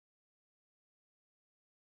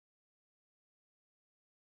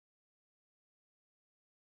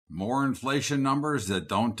More inflation numbers that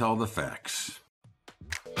don't tell the facts.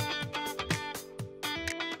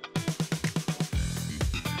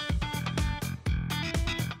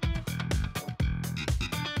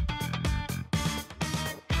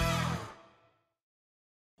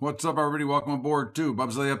 What's up, everybody? Welcome aboard to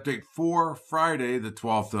Bubba's Daily Update for Friday, the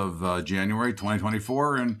 12th of January,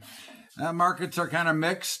 2024. And markets are kind of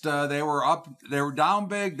mixed. They were down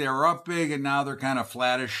big, they were up big, and now they're kind of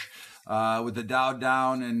flattish with the Dow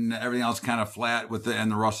down and everything else kind of flat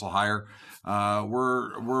and the Russell higher.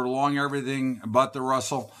 We're long everything but the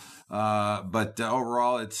Russell. But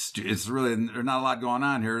overall, it's really, there's not a lot going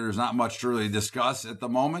on here. There's not much to really discuss at the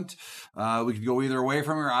moment. We could go either way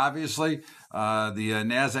from here, obviously. The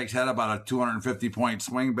Nasdaq's had about a 250-point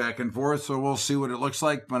swing back and forth, so we'll see what it looks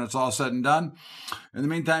like when it's all said and done. In the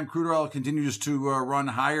meantime, crude oil continues to run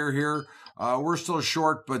higher here. We're still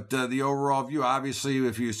short, but the overall view, obviously,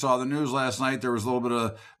 if you saw the news last night, there was a little bit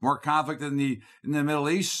of more conflict in the Middle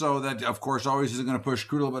East, so that, of course, always is going to push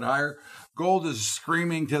crude a little bit higher. Gold is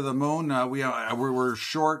screaming to the moon. We're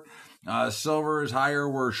short. Silver is higher.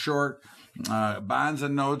 We're short. Bonds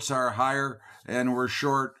and notes are higher, and we're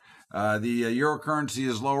short. The euro currency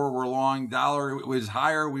is lower. We're long. Dollar was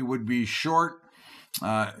higher. We would be short.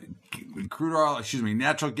 Crude oil,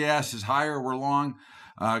 natural gas is higher. We're long.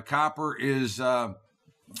 Copper is higher,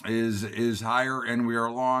 and we are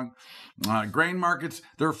long. Grain markets,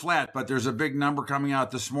 they're flat, but there's a big number coming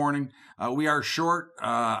out this morning. We are short.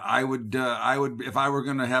 I would, if I were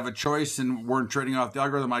going to have a choice and weren't trading off the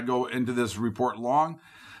algorithm, I'd go into this report long,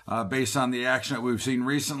 based on the action that we've seen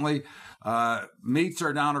recently. Meats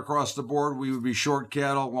are down across the board. We would be short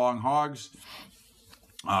cattle, long hogs.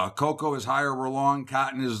 Cocoa is higher, we're long.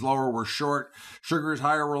 Cotton is lower, we're short. Sugar is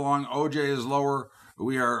higher, we're long. OJ is lower,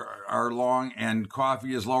 we are long. And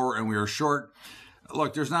coffee is lower, and we are short.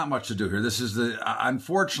 Look, there's not much to do here. This is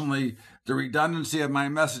unfortunately, the redundancy of my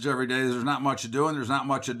message every day. There's not much to do, and there's not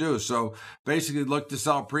much to do. So basically, look to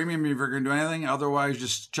sell premium if you're going to do anything. Otherwise,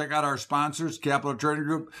 just check out our sponsors, Capital Trading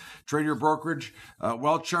Group, Trade Your Brokerage,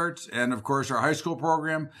 Wealth Charts, and of course, our high school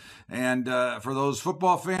program. And for those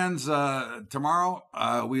football fans, tomorrow,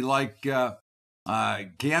 we like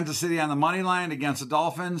Kansas City on the money line against the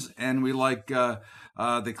Dolphins, and we like the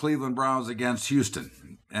Cleveland Browns against Houston.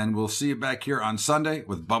 And we'll see you back here on Sunday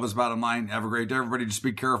with Bubba's Bottom Line. Have a great day, everybody. Just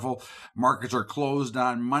be careful. Markets are closed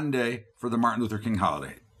on Monday for the Martin Luther King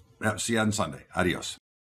holiday. See you on Sunday. Adios.